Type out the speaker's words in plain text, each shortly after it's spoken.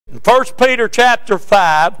In 1 Peter chapter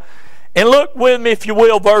 5, and look with me, if you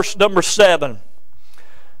will, verse number 7.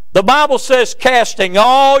 The Bible says, casting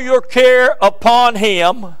all your care upon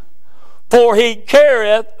Him, for He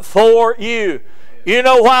careth for you. You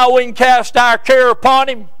know why we can cast our care upon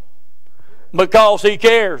Him? Because He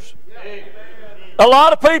cares. A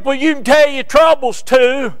lot of people you can tell your troubles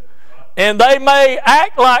to, and they may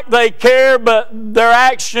act like they care, but their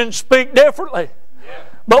actions speak differently.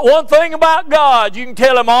 But one thing about God, you can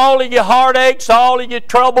tell Him all of your heartaches, all of your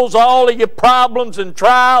troubles, all of your problems and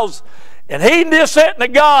trials, and He just isn't a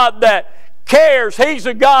God that cares. He's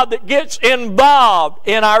a God that gets involved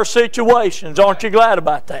in our situations. Aren't you glad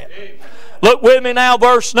about that? Look with me now,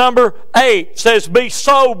 verse number 8 says, be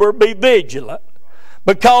sober, be vigilant,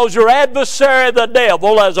 because your adversary the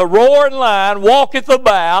devil, as a roaring lion, walketh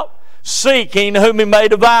about, seeking whom he may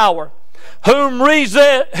devour. Whom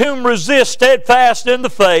resist steadfast in the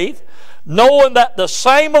faith, knowing that the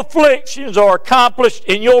same afflictions are accomplished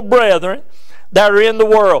in your brethren that are in the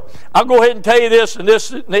world. I'll go ahead and tell you this, and this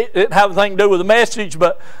didn't have anything to do with the message,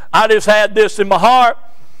 but I just had this in my heart.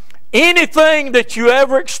 Anything that you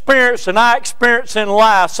ever experience and I experience in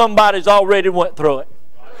life, somebody's already went through it.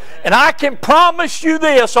 And I can promise you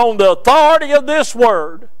this on the authority of this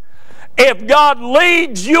word, if God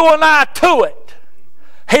leads you and I to it,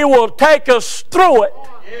 He will take us through it.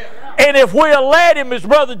 And if we'll let Him, as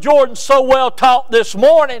Brother Jordan so well taught this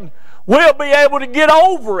morning, we'll be able to get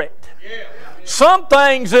over it. Some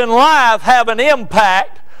things in life have an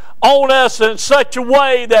impact on us in such a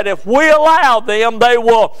way that if we allow them, they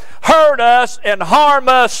will hurt us and harm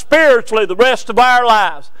us spiritually the rest of our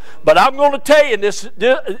lives. But I'm going to tell you, this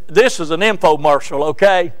is an infomercial,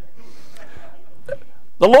 okay?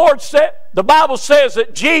 The Lord said, the Bible says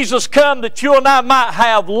that Jesus come that you and I might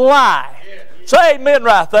have life. Say amen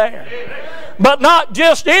right there. But not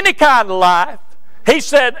just any kind of life. He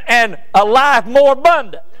said, and a life more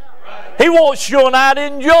abundant. He wants you and I to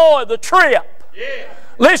enjoy the trip.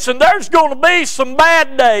 Listen, there's going to be some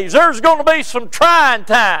bad days. There's going to be some trying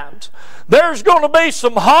times. There's going to be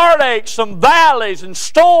some heartaches, some valleys and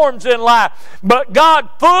storms in life. But God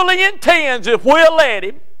fully intends, if we'll let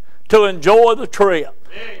Him, to enjoy the trip.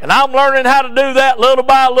 And I'm learning how to do that little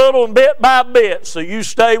by little and bit by bit, so you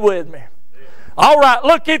stay with me. All right,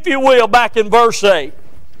 look if you will back in verse 8.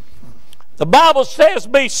 The Bible says,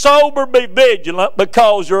 be sober, be vigilant,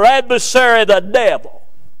 because your adversary the devil,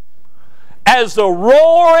 as the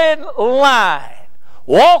roaring lion,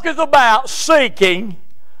 walketh about seeking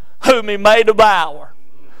whom he may devour.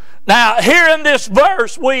 Now, here in this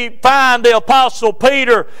verse, we find the Apostle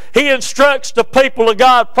Peter, he instructs the people of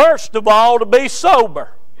God, first of all, to be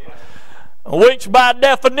sober, which by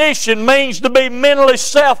definition means to be mentally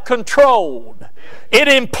self-controlled. It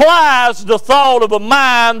implies the thought of a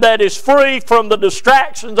mind that is free from the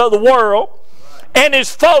distractions of the world and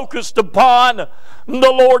is focused upon the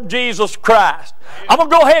Lord Jesus Christ. I'm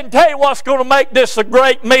going to go ahead and tell you what's going to make this a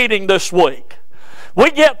great meeting this week. We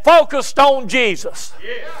get focused on Jesus.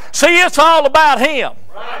 See, it's all about Him.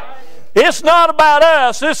 It's not about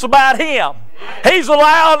us, it's about Him. He's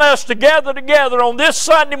allowing us to gather together on this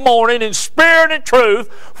Sunday morning in spirit and truth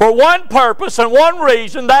for one purpose and one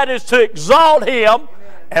reason, that is to exalt Him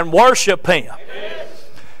and worship Him.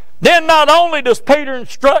 Then not only does Peter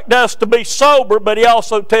instruct us to be sober, but he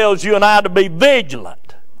also tells you and I to be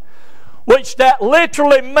vigilant, which that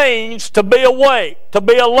literally means to be awake, to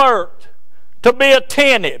be alert, to be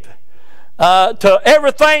attentive to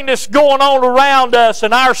everything that's going on around us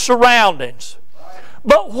and our surroundings.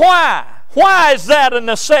 But why? Why is that a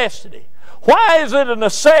necessity? Why is it a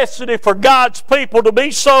necessity for God's people to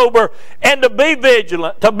be sober and to be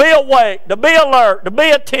vigilant, to be awake, to be alert, to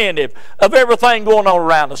be attentive of everything going on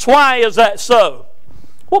around us? Why is that so?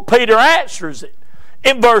 Well, Peter answers it.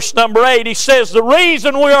 In verse number 8, he says, the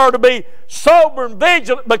reason we are to be sober and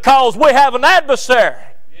vigilant because we have an adversary,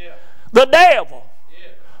 the devil,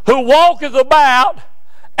 who walketh about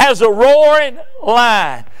as a roaring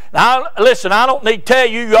lion. Now, listen, I don't need to tell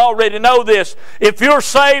you, you already know this. If you're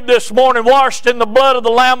saved this morning, washed in the blood of the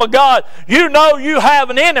Lamb of God, you know you have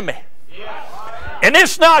an enemy. And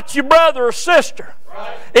it's not your brother or sister.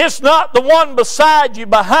 It's not the one beside you,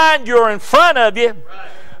 behind you, or in front of you.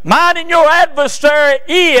 Mine and your adversary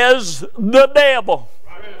is the devil.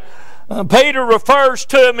 Peter refers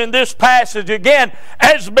to him in this passage again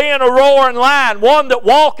as being a roaring lion, one that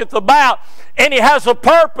walketh about, and he has a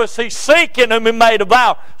purpose. He's seeking whom he may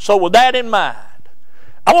devour. So with that in mind,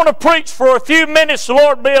 I want to preach for a few minutes, the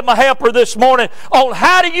Lord be my helper this morning, on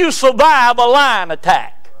how do you survive a lion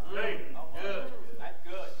attack.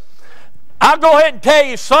 I'll go ahead and tell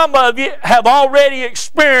you, some of you have already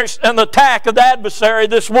experienced an attack of the adversary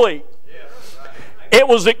this week. It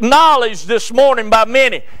was acknowledged this morning by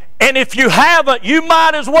many. And if you haven't, you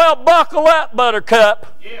might as well buckle up,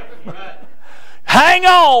 Buttercup. Hang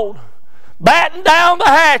on, batten down the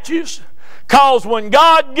hatches, because when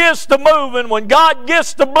God gets to moving, when God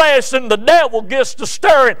gets to blessing, the devil gets to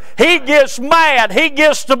stirring. He gets mad. He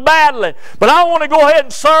gets to battling. But I want to go ahead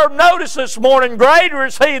and serve notice this morning. Greater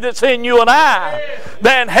is He that's in you and I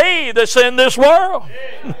than he that's in this world.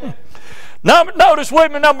 Notice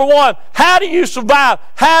with me, number one, how do you survive?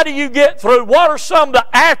 How do you get through? What are some of the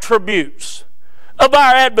attributes of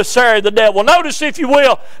our adversary, the devil? Notice, if you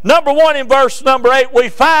will, number one, in verse number 8, we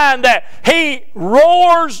find that he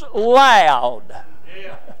roars loud.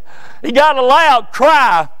 He got a loud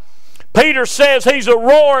cry. Peter says he's a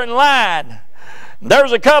roaring lion.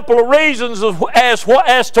 There's a couple of reasons as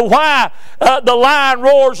to why the lion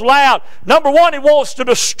roars loud. Number one, he wants to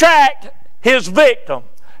distract his victim.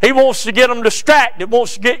 He wants to get them distracted. He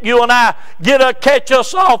wants to get you and I, catch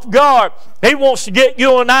us off guard. He wants to get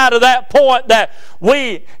you and I to that point that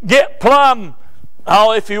we get plumb,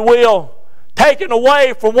 if you will, taken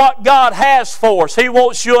away from what God has for us. He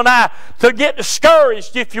wants you and I to get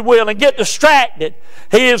discouraged, if you will, and get distracted.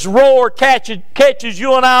 His roar catches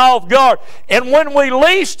you and I off guard. And when we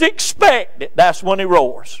least expect it, that's when he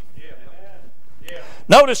roars.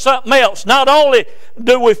 Notice something else. Not only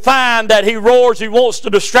do we find that he roars, he wants to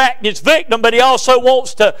distract his victim, but he also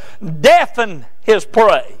wants to deafen his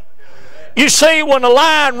prey. You see, when a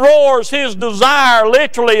lion roars, his desire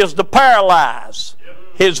literally is to paralyze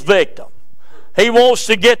his victim. He wants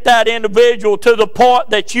to get that individual to the point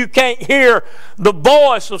that you can't hear the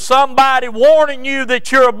voice of somebody warning you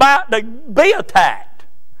that you're about to be attacked.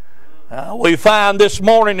 We find this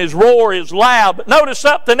morning his roar is loud, but notice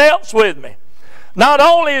something else with me. Not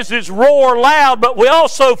only is his roar loud, but we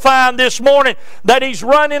also find this morning that he's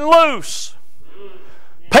running loose.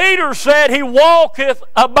 Peter said he walketh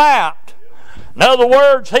about. In other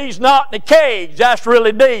words, he's not in a cage. That's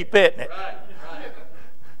really deep, isn't it?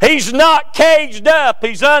 He's not caged up.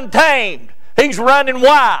 He's untamed. He's running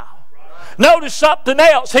wild. Notice something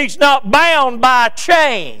else. He's not bound by a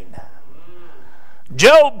chain.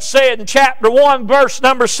 Job said in chapter 1, verse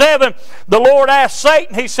number 7, the Lord asked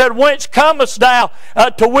Satan, he said, whence comest thou?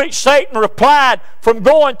 To which Satan replied, from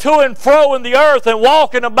going to and fro in the earth and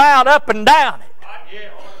walking about up and down it.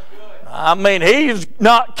 I mean, he's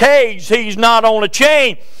not caged. He's not on a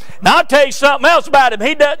chain. Now, I'll tell you something else about him.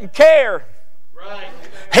 He doesn't care.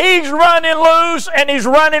 He's running loose and he's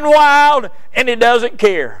running wild and he doesn't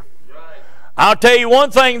care. I'll tell you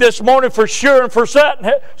one thing this morning for sure and for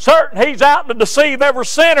certain, he's out to deceive every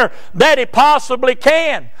sinner that he possibly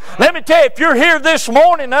can. Let me tell you, if you're here this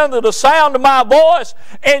morning under the sound of my voice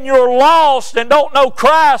and you're lost and don't know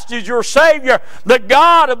Christ as your Savior, the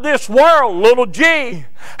God of this world, little g,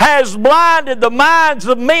 has blinded the minds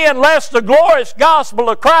of men lest the glorious gospel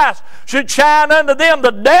of Christ should shine unto them.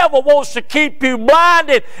 The devil wants to keep you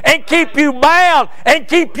blinded and keep you bound and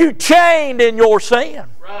keep you chained in your sin.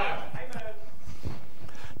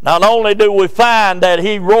 Not only do we find that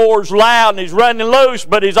he roars loud and he's running loose,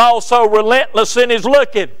 but he's also relentless in his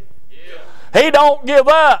looking. He don't give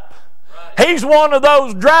up. He's one of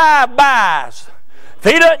those drive-bys. If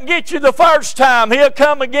he doesn't get you the first time, he'll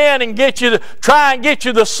come again and try and get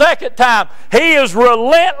you the second time. He is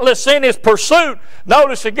relentless in his pursuit.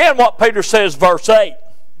 Notice again what Peter says, verse 8.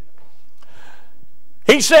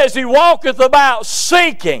 He says he walketh about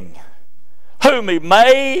seeking whom he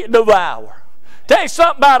may devour. Tell you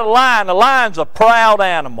something about a lion. A lion's a proud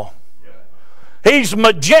animal. He's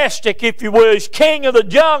majestic, if you will. He's king of the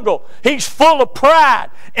jungle. He's full of pride.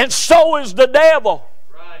 And so is the devil.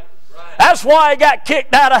 That's why he got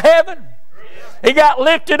kicked out of heaven. He got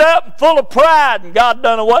lifted up and full of pride, and God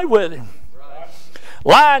done away with him.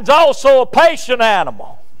 Lion's also a patient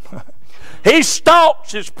animal. He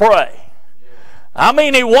stalks his prey. I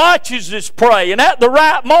mean, he watches his prey, and at the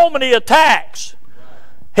right moment he attacks.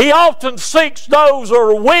 He often seeks those who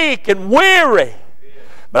are weak and weary.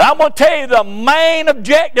 But I'm going to tell you, the main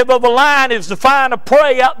objective of a lion is to find a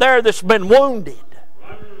prey out there that's been wounded.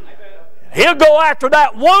 He'll go after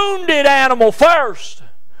that wounded animal first.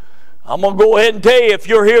 I'm going to go ahead and tell you, if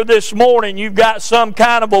you're here this morning, you've got some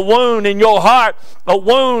kind of a wound in your heart, a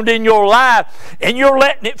wound in your life, and you're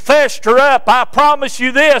letting it fester up. I promise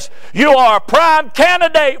you this, you are a prime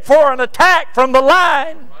candidate for an attack from the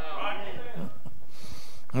lion.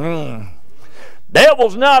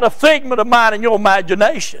 Devil's not a figment of mine in your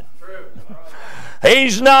imagination.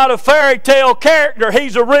 He's not a fairy tale character.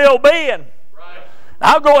 He's a real being.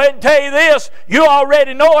 I'll go ahead and tell you this. You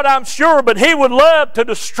already know it, I'm sure, but he would love to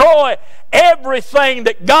destroy everything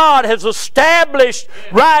that God has established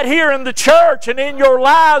right here in the church and in your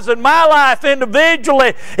lives and my life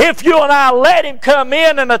individually, if you and I let him come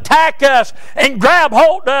in and attack us and grab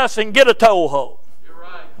hold of us and get a toehold. You're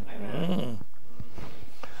right.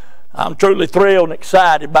 I'm truly thrilled and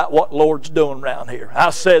excited about what the Lord's doing around here. I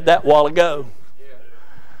said that a while ago.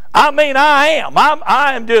 I mean,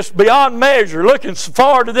 I am just beyond measure looking so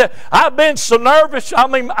forward to this. I've been so nervous. I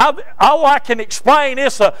mean, all I can explain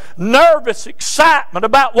is a nervous excitement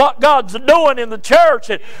about what God's doing in the church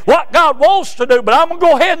and what God wants to do. But I'm going to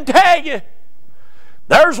go ahead and tell you,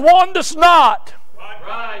 there's one that's not.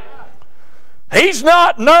 Right. He's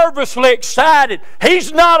not nervously excited.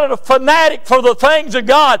 He's not a fanatic for the things of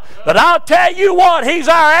God. But I'll tell you what, he's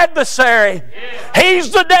our adversary.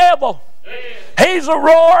 He's the devil. He's a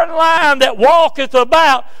roaring lion that walketh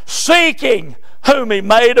about seeking whom he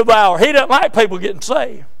may devour. He doesn't like people getting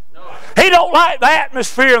saved. He don't like the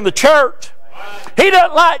atmosphere in the church. He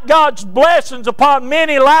doesn't like God's blessings upon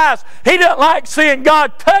many lives. He doesn't like seeing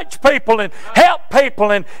God touch people and help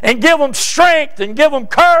people and give them strength and give them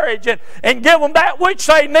courage and give them that which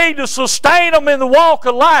they need to sustain them in the walk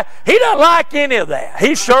of life. He doesn't like any of that.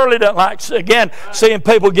 He surely doesn't like, again, seeing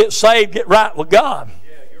people get saved, get right with God.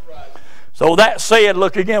 So that said,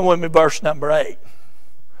 look again with me, verse number 8.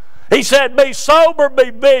 He said, be sober, be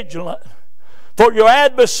vigilant, for your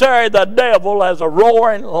adversary the devil as a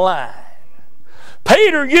roaring lion.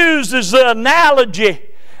 Peter uses the analogy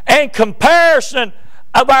and comparison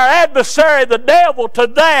of our adversary the devil to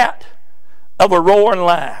that of a roaring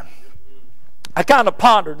lion. I kind of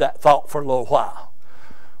pondered that thought for a little while.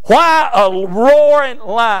 Why a roaring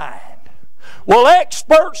lion? Well,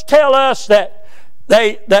 experts tell us that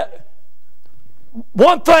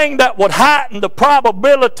one thing that would heighten the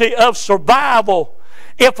probability of survival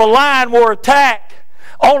if a lion were attacked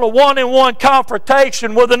on a one-on-one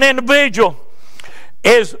confrontation with an individual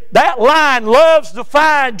is that lion loves to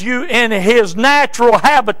find you in his natural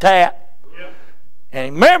habitat. Yep.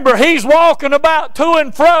 And remember, he's walking about to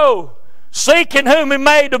and fro, seeking whom he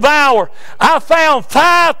may devour. I found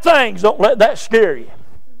 5 things, don't let that scare you,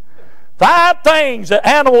 5 things that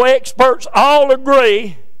animal experts all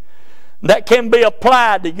agree that can be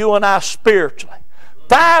applied to you and I spiritually.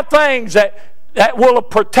 5 things that will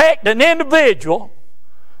protect an individual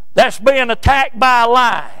that's being attacked by a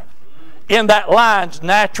lion in that lion's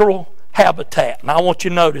natural habitat. And I want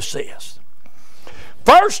you to notice this.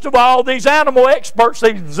 First of all, these animal experts,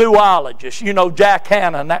 these zoologists, you know Jack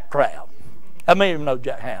Hanna and that crowd. How many of you know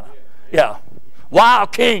Jack Hanna? Yeah.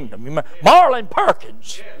 Wild Kingdom. Marlin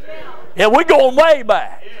Perkins. Yeah, we're going way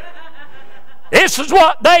back. This is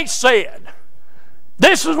what they said.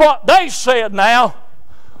 This is what they said now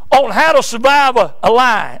on how to survive a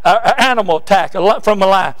lion, an animal attack from a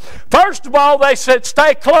lion. First of all, they said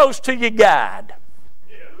stay close to your guide.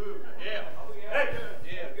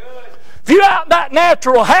 If you're out in that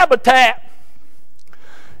natural habitat,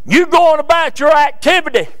 you're going about your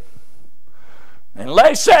activity. And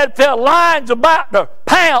they said if a lion's about to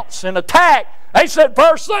pounce and attack, they said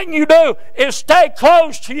first thing you do is stay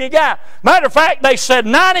close to your guy. Matter of fact, they said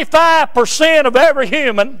 95% of every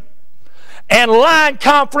human and lion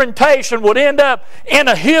confrontation would end up in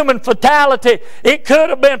a human fatality. It could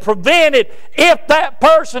have been prevented if that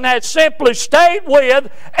person had simply stayed with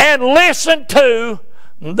and listened to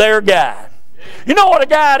their guide. You know what a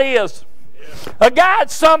guide is? A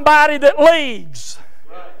guide's somebody that leads.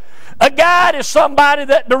 A guide is somebody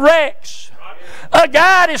that directs. A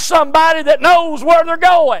guide is somebody that knows where they're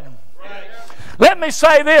going. Right. Let me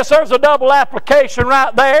say this. There's a double application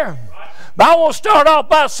right there. Right. But I want to start off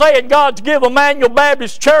by saying God's given Immanuel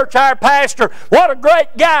Baptist Church, our pastor, what a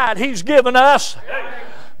great guide He's given us. Right.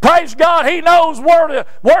 Praise God. He knows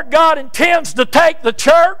where God intends to take the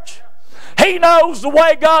church. He knows the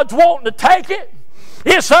way God's wanting to take it.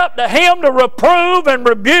 It's up to Him to reprove and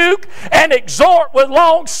rebuke and exhort with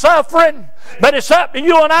long suffering. But it's up to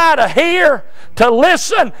you and I to hear, to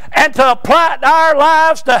listen, and to apply it to our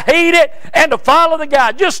lives, to heed it, and to follow the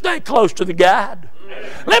guide. Just stay close to the guide.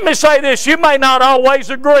 Let me say this, you may not always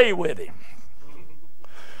agree with him.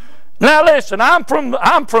 Now listen, I'm from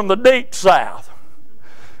the deep south.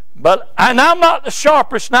 And I'm not the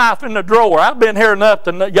sharpest knife in the drawer. I've been here enough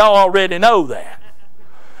to y'all already know that.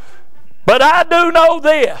 But I do know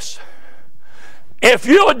this. If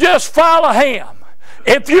you'll just follow Him,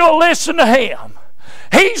 if you'll listen to Him,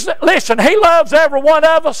 He loves every one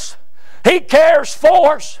of us. He cares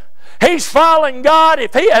for us. He's following God.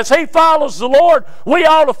 As he follows the Lord, we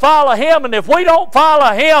ought to follow him. And if we don't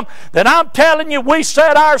follow him, then I'm telling you, we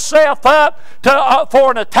set ourselves up for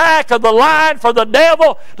an attack of the lion, for the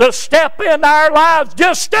devil to step in our lives.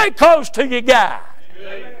 Just stay close to your guy.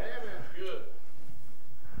 Amen. Good.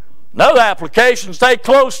 Another application, stay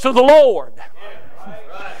close to the Lord.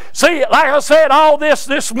 Right. See, like I said, all this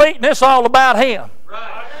meeting, it's all about him.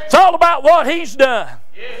 Right. It's all about what he's done.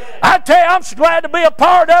 I tell you, I'm so glad to be a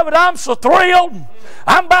part of it. I'm so thrilled.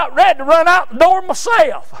 I'm about ready to run out the door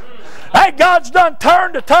myself. Hey, God's done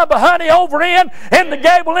turned a tub of honey over in the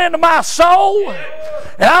gable end of my soul.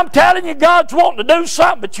 And I'm telling you, God's wanting to do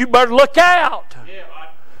something, but you better look out.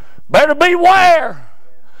 Better beware.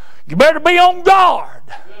 You better be on guard.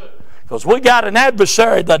 Because we got an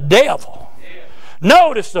adversary, the devil.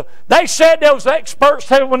 Notice, they said those experts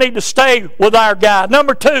said we need to stay with our God.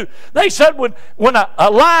 Number two, they said when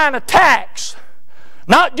a lion attacks,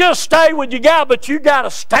 not just stay with your God, but you got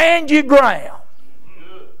to stand your ground.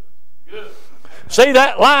 Good. See,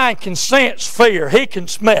 that lion can sense fear. He can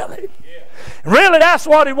smell it. And really, that's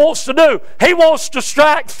what he wants to do. He wants to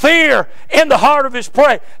strike fear in the heart of his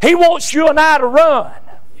prey. He wants you and I to run.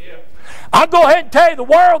 I'll go ahead and tell you, the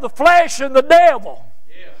world, the flesh, and the devil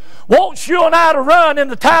wants you and I to run in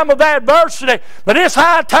the time of adversity. But it's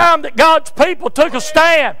high time that God's people took a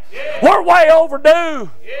stand. We're way overdue.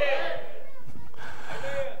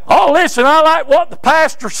 Oh, listen, I like what the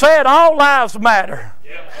pastor said. All lives matter.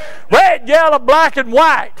 Red, yellow, black, and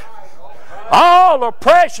white. All are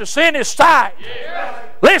precious in his sight.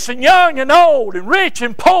 Listen, young and old, and rich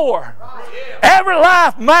and poor. Every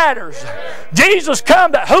life matters. Jesus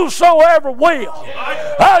come that whosoever will.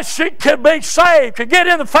 She could be saved, could get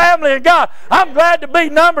in the family of God. I'm glad to be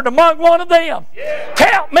numbered among one of them.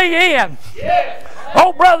 Count me in.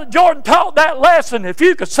 Oh, Brother Jordan taught that lesson. If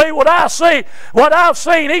you could see what I see, what I've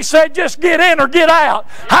seen, he said just get in or get out.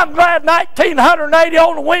 I'm glad 1980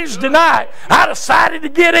 on a Wednesday night I decided to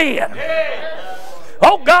get in.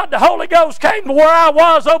 Oh God, the Holy Ghost came to where I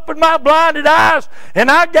was, opened my blinded eyes, and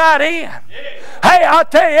I got in. Hey, I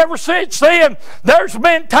tell you, ever since then, there's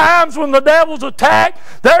been times when the devil's attacked.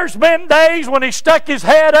 There's been days when he stuck his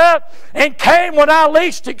head up and came when I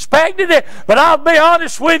least expected it. But I'll be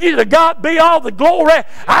honest with you, to God be all the glory.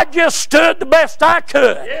 I just stood the best I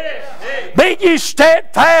could. Be ye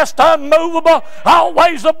steadfast, unmovable,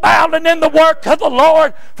 always abounding in the work of the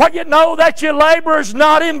Lord, for you know that your labor is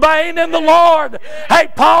not in vain in the Lord. Hey,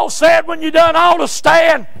 Paul said when you done all to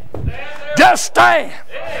stand, just stand.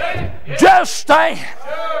 Just stand.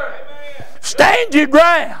 Stand your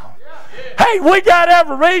ground. Hey, we got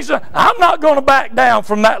every reason. I'm not going to back down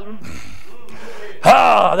from that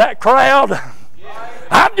crowd.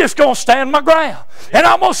 I'm just going to stand my ground. And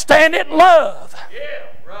I'm going to stand it in love.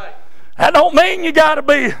 That don't mean you got to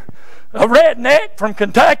be a redneck from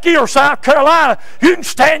Kentucky or South Carolina. You can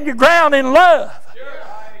stand your ground in love.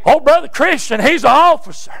 Oh, Brother Christian, he's an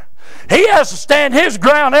officer. He has to stand his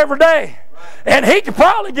ground every day. And he can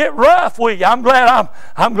probably get rough with you. I'm glad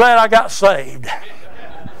I got saved.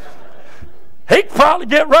 He can probably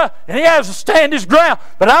get rough, and he has to stand his ground.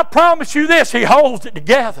 But I promise you this, he holds it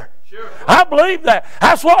together. I believe that.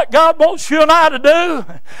 That's what God wants you and I to do,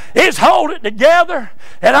 is hold it together.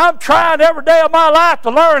 And I'm trying every day of my life to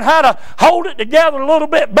learn how to hold it together a little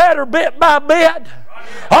bit better, bit by bit.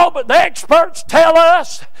 Oh, but the experts tell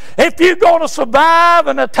us if you're going to survive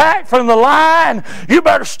an attack from the lion, you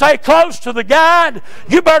better stay close to the guide.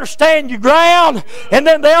 You better stand your ground. And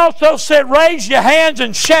then they also said raise your hands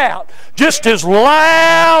and shout just as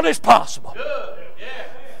loud as possible.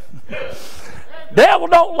 Devil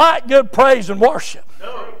don't like good praise and worship.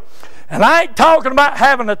 And I ain't talking about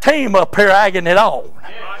having a team up here egging it on.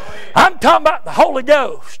 I'm talking about the Holy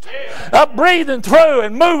Ghost breathing through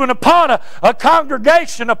and moving upon a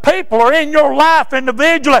congregation of people or in your life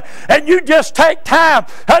individually, and you just take time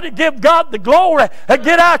to give God the glory and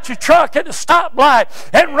get out your truck at the stoplight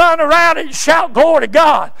and run around and shout glory to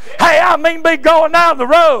God. Hey, I mean be going down the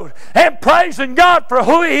road and praising God for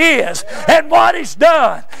who He is and what He's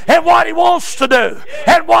done and what He wants to do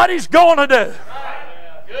and what He's going to do.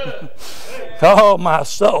 Oh, my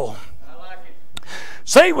soul.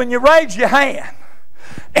 See, when you raise your hand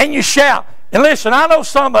and you shout, and listen, I know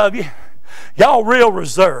some of you, y'all real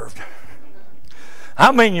reserved.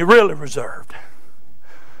 I mean, you're really reserved.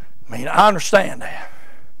 I mean, I understand that.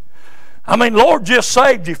 I mean, Lord just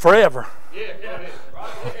saved you forever.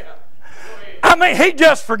 I mean, He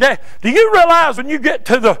just forgave. Do you realize when you get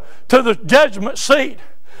to the judgment seat,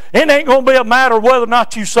 it ain't going to be a matter of whether or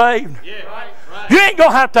not you saved? You ain't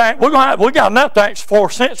going to have to. We got enough to ask for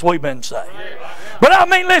since we've been saved. But I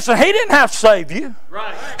mean, listen, He didn't have to save you.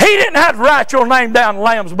 Right. He didn't have to write your name down in the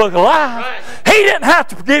Lamb's Book of Life. Right. He didn't have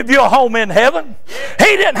to give you a home in heaven. Yeah.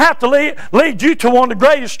 He didn't have to lead you to one of the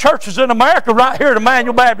greatest churches in America right here at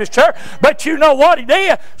Immanuel Baptist Church. But you know what He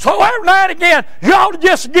did? So every now and again, you ought to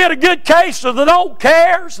just get a good case of the don't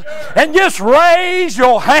cares and just raise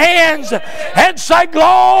your hands and say,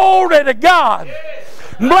 glory to God.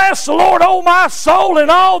 Bless the Lord, oh my soul,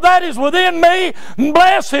 and all that is within me.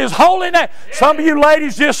 Bless His holy name. Some of you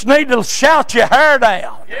ladies just need to shout your hair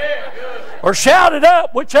down. Or shout it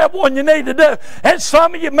up, whichever one you need to do. And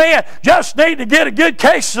some of you men just need to get a good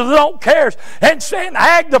case of the don't cares and say,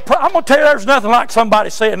 I'm going to tell you, there's nothing like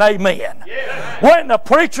somebody saying amen. When the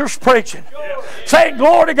preacher's preaching, saying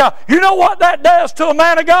glory to God. You know what that does to a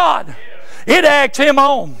man of God? It acts him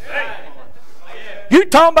on. You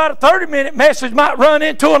talking about a 30-minute message might run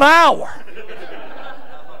into an hour.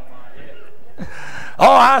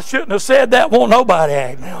 Oh, I shouldn't have said that. Won't nobody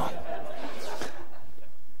act now.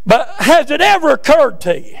 But has it ever occurred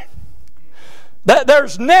to you that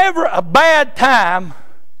there's never a bad time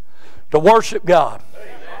to worship God?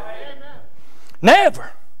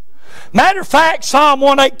 Never. Matter of fact, Psalm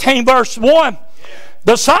 118 verse 1,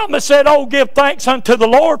 the psalmist said, oh, give thanks unto the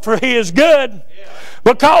Lord, for He is good,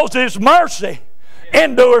 because His mercy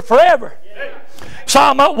endure forever.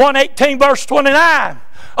 Psalm 118 verse 29.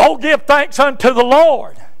 Oh, give thanks unto the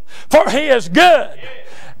Lord, for He is good,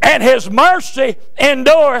 and His mercy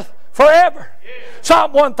endureth forever.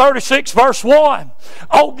 Psalm 136 verse 1.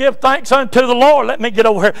 Oh, give thanks unto the Lord. Let me get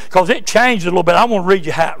over here because it changed a little bit. I want to read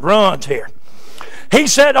you how it runs here. He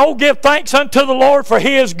said, oh, give thanks unto the Lord, for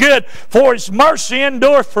He is good, for His mercy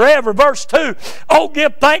endureth forever. Verse 2, oh,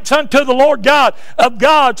 give thanks unto the Lord God of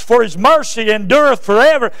gods, for His mercy endureth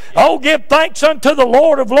forever. Oh, give thanks unto the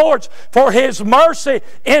Lord of lords, for His mercy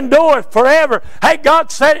endureth forever. Hey, God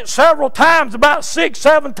said it several times, about 6,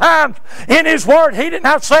 7 times in His Word. He didn't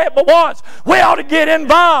have to say it but once. We ought to get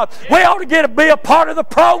involved. We ought to be a part of the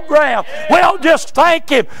program. We ought to just thank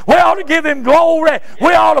Him. We ought to give Him glory.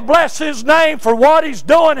 We ought to bless His name for what He's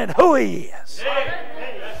doing and who He is.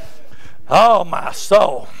 Oh, my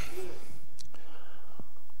soul.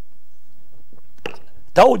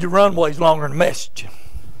 Told you runway's longer than the message.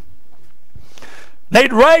 Need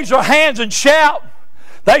to raise our hands and shout.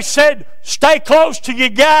 They said, stay close to your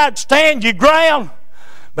guide, stand your ground.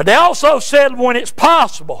 But they also said, when it's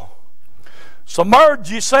possible,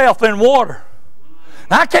 submerge yourself in water.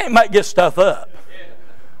 Now, I can't make this stuff up.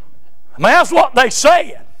 I mean, that's what they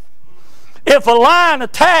said. If a lion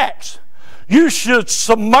attacks, you should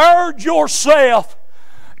submerge yourself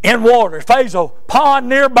in water. If there's a pond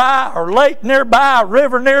nearby, or lake nearby, a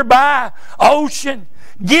river nearby, ocean,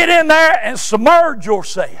 get in there and submerge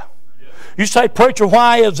yourself. You say, preacher,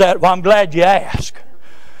 why is that? Well, I'm glad you asked.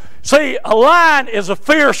 See, a lion is a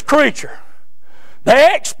fierce creature.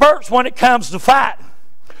 They're experts when it comes to fighting.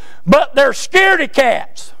 But they're scaredy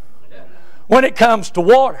cats when it comes to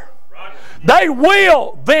water. They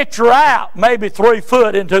will venture out maybe 3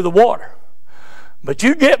 foot into the water. But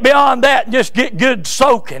you get beyond that and just get good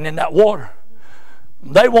soaking in that water.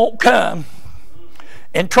 They won't come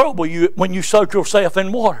and trouble you when you soak yourself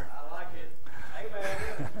in water.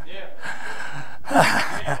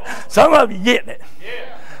 Some of you getting it.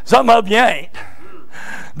 Some of you ain't.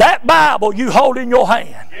 That Bible you hold in your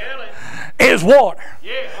hand is water.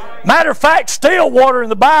 Matter of fact, still water in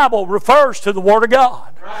the Bible refers to the Word of God.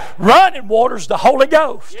 Running water is the Holy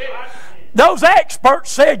Ghost. Those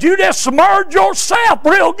experts said you just submerge yourself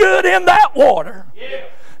real good in that water.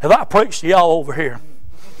 Have I preached to y'all over here?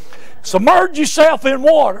 Submerge yourself in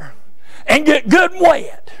water and get good and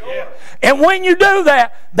wet. And when you do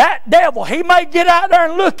that, that devil, he may get out there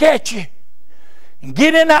and look at you and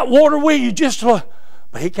get in that water with you just look,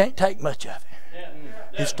 but he can't take much of it.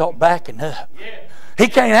 He'll start backing up. He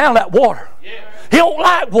can't handle that water. He don't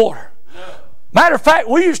like water. Matter of fact,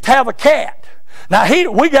 we used to have a cat. Now,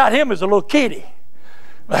 we got him as a little kitty.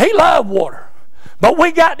 He loved water. But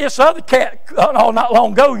we got this other cat, not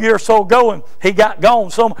long ago, a year or so ago, and he got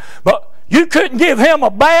gone. But you couldn't give him a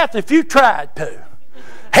bath if you tried to.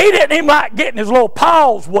 He didn't even like getting his little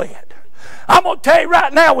paws wet. I'm going to tell you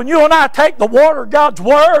right now, when you and I take the water of God's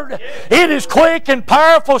Word, it is quick and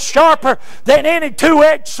powerful, sharper than any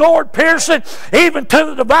two-edged sword, piercing even to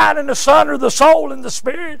the dividing asunder of the soul and the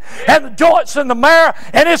spirit and the joints and the marrow,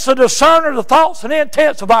 and it's a discerner of the thoughts and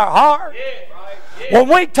intents of our heart. When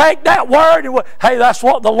we take that Word, and hey, that's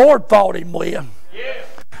what the Lord fought him with.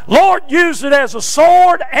 Lord used it as a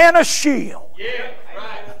sword and a shield.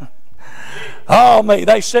 Oh, me,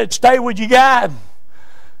 they said, stay with your guide.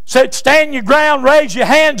 Said, stand your ground, raise your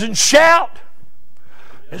hands and shout.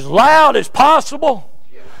 as loud as possible.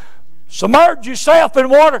 Submerge yourself in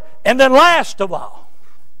water. And then last of all,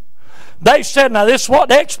 they said, now this is what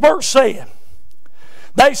the experts said.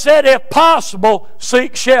 They said, if possible,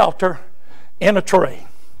 seek shelter in a tree.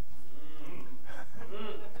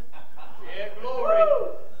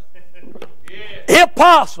 If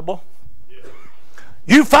possible,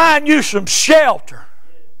 you find you some shelter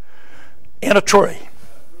in a tree.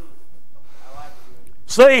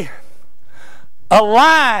 See, a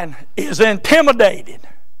lion is intimidated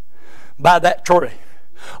by that tree.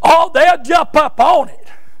 Oh, they'll jump up on it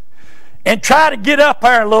and try to get up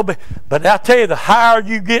there a little bit. But I tell you, the higher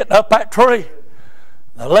you get up that tree,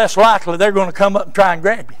 the less likely they're going to come up and try and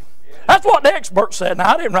grab you. That's what the expert said.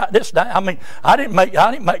 Now, I didn't write this down. I mean, I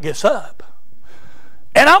didn't make this up.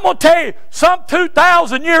 And I'm going to tell you, some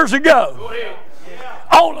 2,000 years ago,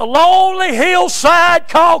 on a lonely hillside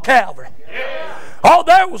called Calvary, oh,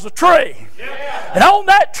 there was a tree. And on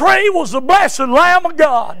that tree was the blessed Lamb of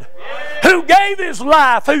God, who gave His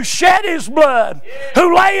life, who shed His blood,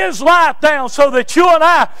 who laid His life down so that you and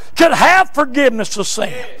I could have forgiveness of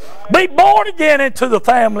sin, be born again into the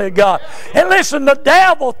family of God. And listen, the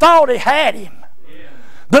devil thought he had him.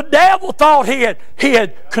 The devil thought he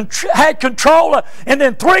had control of, and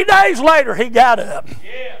then 3 days later he got up.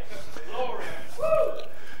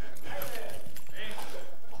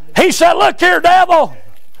 He said, look here, devil,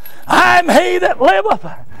 I am he that liveth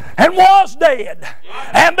and was dead.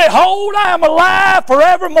 And behold, I am alive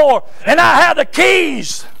forevermore. And I have the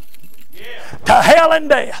keys to hell and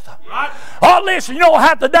death. Oh, listen, you don't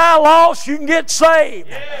have to die lost. You can get saved.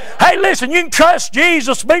 Hey, listen, you can trust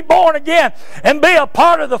Jesus, be born again, and be a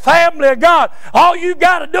part of the family of God. All you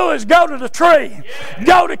got to do is go to the tree.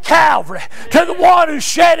 Go to Calvary, to the one who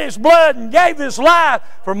shed His blood and gave His life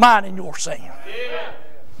for mine and your sin.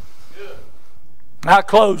 I'll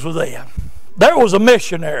close with that. There was a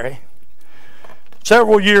missionary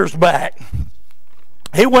several years back.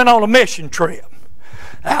 He went on a mission trip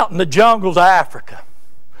out in the jungles of Africa.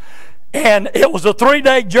 And it was a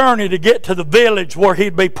 3-day journey to get to the village where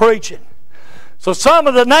he'd be preaching. So some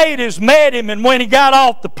of the natives met him, and when he got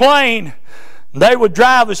off the plane, they would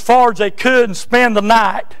drive as far as they could and spend the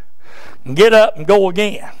night and get up and go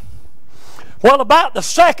again. Well, about the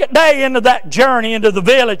second day into that journey into the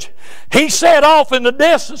village, he said off in the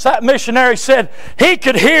distance, that missionary said, he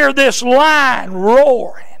could hear this lion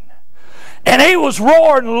roaring. And he was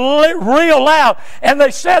roaring real loud. And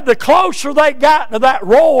they said the closer they got to that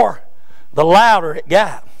roar, the louder it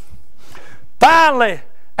got. Finally,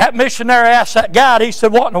 that missionary asked that guide, he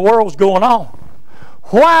said, what in the world's going on?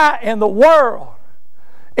 Why in the world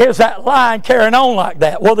is that lion carrying on like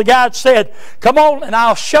that? Well, the guide said, come on and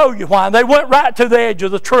I'll show you why. And they went right to the edge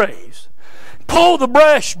of the trees, pulled the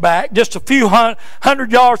brush back just a few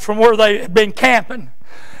hundred yards from where they had been camping.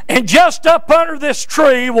 And just up under this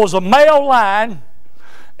tree was a male lion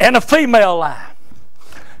and a female lion.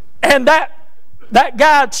 And that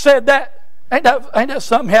guide said, ain't that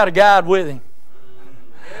something he had a guide with him?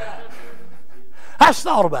 I just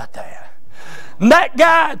thought about that. And that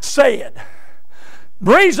guide said,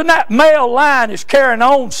 the reason that male lion is carrying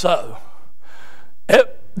on so,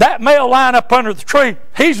 that male lion up under the tree,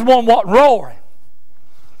 he's the one wasn't roaring.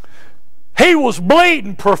 He was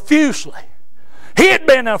bleeding profusely. He had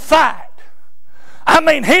been in a fight. I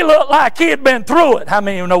mean, he looked like he had been through it. How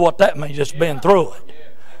many of you know what that means, just been through it?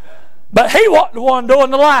 But he wasn't the one doing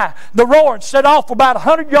the line. The roaring set off for about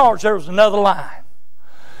 100 yards. There was another line.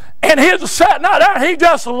 And he was sitting out there. He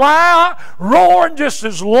just loud, roaring just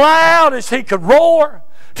as loud as he could roar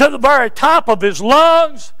to the very top of his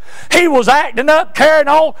lungs. He was acting up, carrying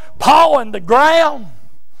on, pawing the ground.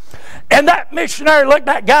 And that missionary looked at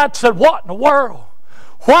that guy and said, what in the world?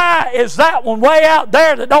 Why is that one way out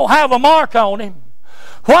there that don't have a mark on him?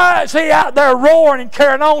 Why is he out there roaring and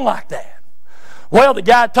carrying on like that? Well, the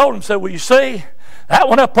guy told him, said, well, you see, that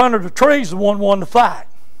one up under the trees is the one who won the fight.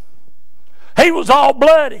 He was all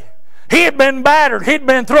bloody. He had been battered. He'd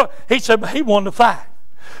been through it. He said, but he won the fight.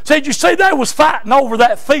 Said, you see, they was fighting over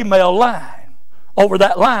that female lion, over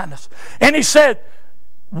that lioness. And he said,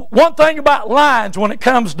 one thing about lions when it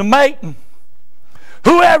comes to mating,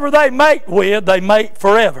 whoever they mate with, they mate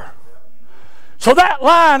forever. So that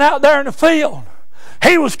lion out there in the field,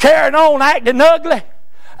 he was carrying on acting ugly,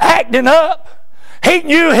 acting up. He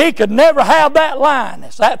knew he could never have that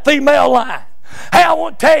lioness, that female lion. Hey, I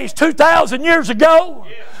want to tell you, 2,000 years ago,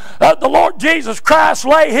 The Lord Jesus Christ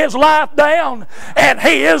laid His life down, and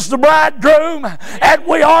He is the bridegroom, and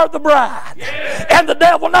we are the bride. And the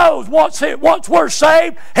devil knows once we're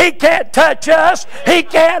saved, he can't touch us, he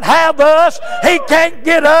can't have us, he can't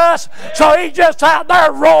get us, so he's just out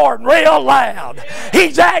there roaring real loud.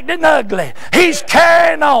 He's acting ugly, he's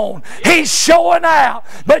carrying on, he's showing out.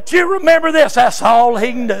 But you remember this, that's all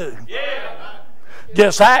he can do.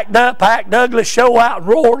 Just act up, act ugly, show out, and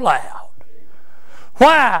roar loud.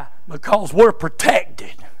 Why? Because we're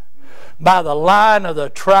protected by the Lion of the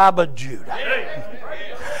tribe of Judah.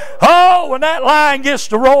 Oh, when that lion gets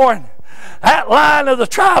to roaring, that Lion of the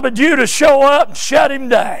tribe of Judah show up and shut him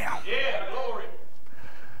down.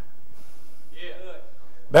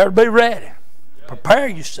 Better be ready. Prepare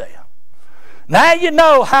yourself. Now you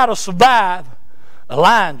know how to survive a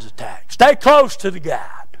lion's attack. Stay close to the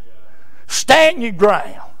guide. Stand your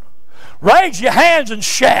ground. Raise your hands and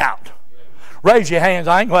shout. Raise your hands.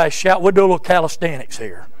 I ain't going to shout. We'll do a little calisthenics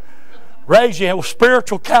here. Raise your hands.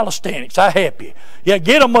 Spiritual calisthenics. I help you. Yeah,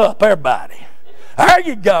 get them up, everybody. There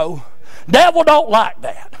you go. Devil don't like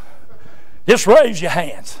that. Just raise your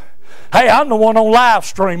hands. Hey, I'm the one on live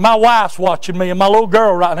stream. My wife's watching me and my little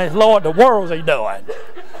girl right now. Lord, the world's he doing?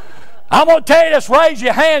 I'm going to tell you this. Raise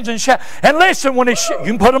your hands and shout. And listen, when he you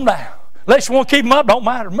can put them down. Unless you want to keep them up, don't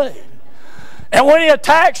matter to me. And when he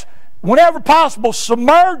attacks, whenever possible,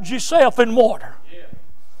 submerge yourself in water.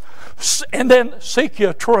 And then seek you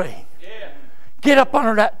a tree. Get up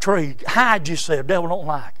under that tree. Hide yourself. Devil don't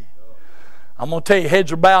like it. I'm going to tell you,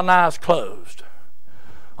 heads are bowed and eyes closed.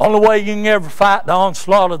 Only way you can ever fight the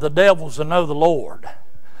onslaught of the devil is to know the Lord.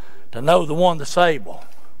 To know the one that's able.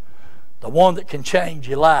 The one that can change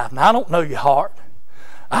your life. Now, I don't know your heart.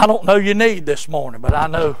 I don't know your need this morning, but I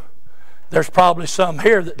know there's probably some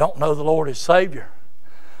here that don't know the Lord as Savior.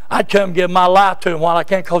 I'd come give my life to Him while I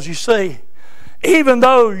can, because you see, even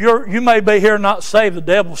though you may be here not saved, the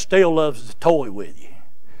devil still loves to toy with you.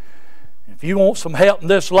 If you want some help in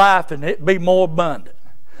this life and it be more abundant,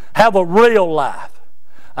 have a real life,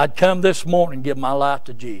 I'd come this morning and give my life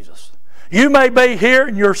to Jesus. You may be here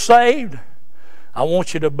and you're saved. I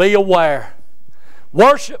want you to be aware.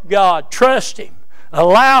 Worship God. Trust Him.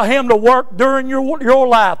 Allow Him to work during your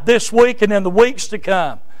life this week and in the weeks to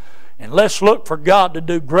come. And let's look for God to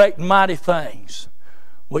do great and mighty things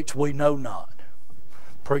which we know not.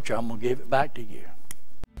 Preacher, I'm going to give it back to you.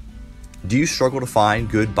 Do you struggle to find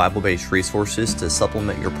good Bible-based resources to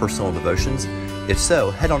supplement your personal devotions? If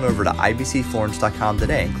so, head on over to ibcflorence.com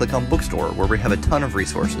today and click on Bookstore, where we have a ton of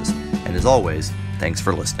resources. And as always, thanks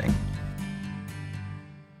for listening.